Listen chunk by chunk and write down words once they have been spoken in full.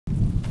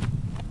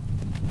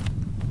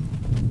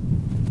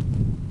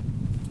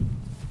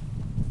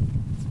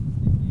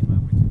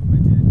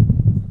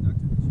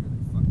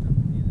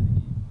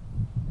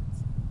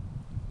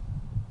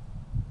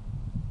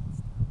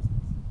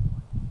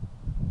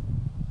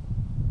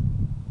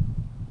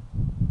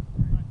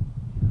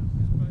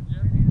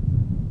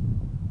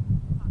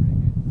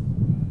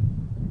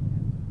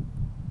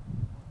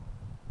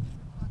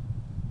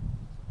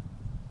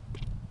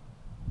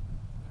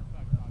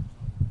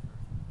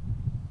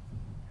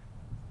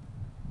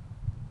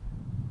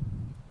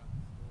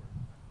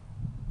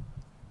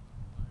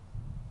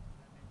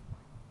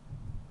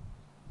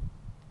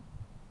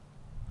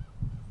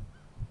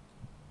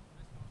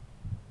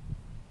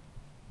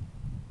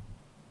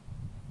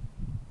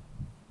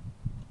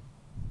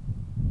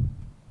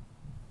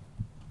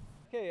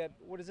today.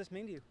 What does this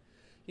mean to you?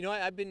 You know,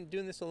 I've been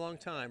doing this a long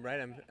time, right?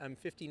 I'm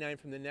 59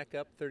 from the neck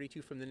up,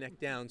 32 from the neck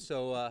down.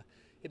 So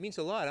it means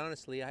a lot,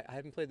 honestly. I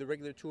haven't played the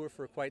regular tour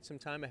for quite some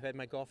time. I've had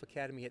my golf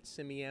academy at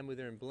Simiam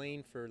there in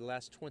Blaine for the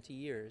last 20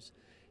 years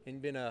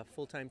and been a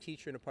full-time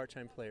teacher and a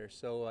part-time player.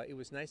 So it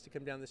was nice to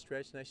come down the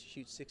stretch, nice to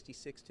shoot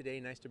 66 today,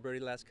 nice to birdie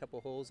the last couple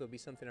holes. It'll be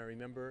something I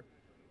remember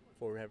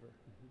forever.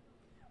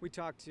 We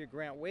talked to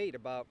Grant Wade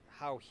about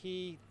how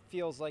he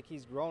feels like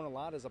he's grown a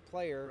lot as a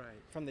player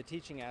from the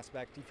teaching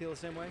aspect. Do you feel the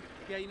same way?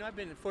 Yeah, you know, I've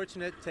been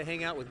fortunate to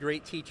hang out with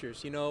great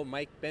teachers. You know,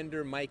 Mike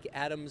Bender, Mike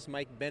Adams,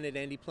 Mike Bennett,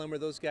 Andy Plummer,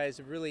 those guys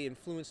have really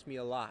influenced me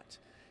a lot.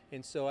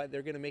 And so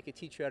they're going to make a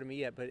teacher out of me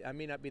yet, but I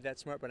may not be that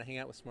smart, but I hang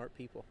out with smart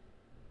people.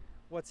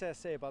 What's that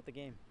say about the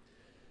game?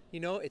 You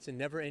know, it's a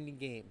never-ending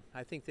game.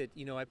 I think that,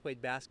 you know, I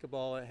played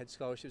basketball, I had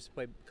scholarships to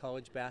play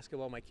college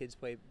basketball. My kids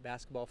play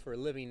basketball for a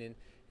living,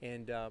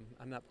 and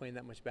I'm not playing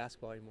that much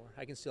basketball anymore.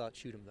 I can still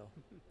outshoot them, though.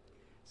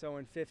 So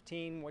in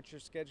 15, what's your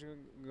schedule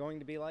going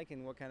to be like,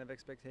 and what kind of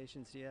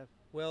expectations do you have?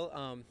 Well,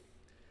 I'm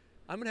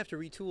going to have to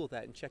retool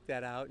that and check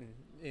that out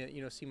and,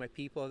 you know, see my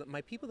people.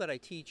 My people that I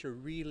teach are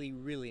really,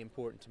 really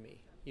important to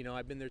me. You know,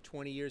 I've been there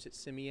 20 years at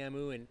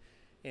Simiamu,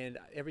 and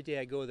every day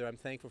I go there, I'm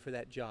thankful for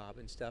that job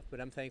and stuff,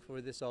 but I'm thankful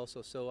for this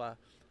also. So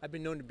I've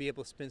been known to be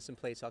able to spin some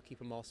plates. I'll keep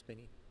them all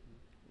spinning.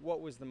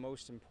 What was the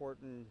most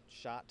important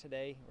shot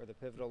today, or the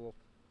pivotal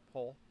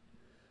hole?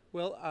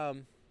 Well,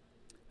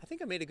 I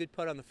think I made a good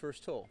putt on the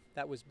first hole.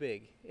 That was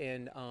big.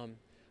 And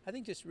I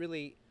think just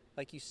really,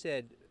 like you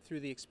said, through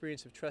the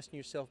experience of trusting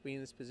yourself, being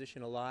in this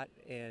position a lot,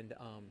 and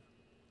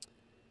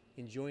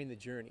enjoying the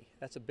journey.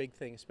 That's a big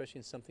thing, especially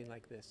in something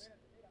like this.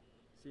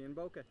 See you in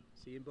Boca.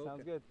 See you in Boca.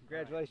 Sounds good.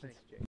 Congratulations. Right, thanks, Jay.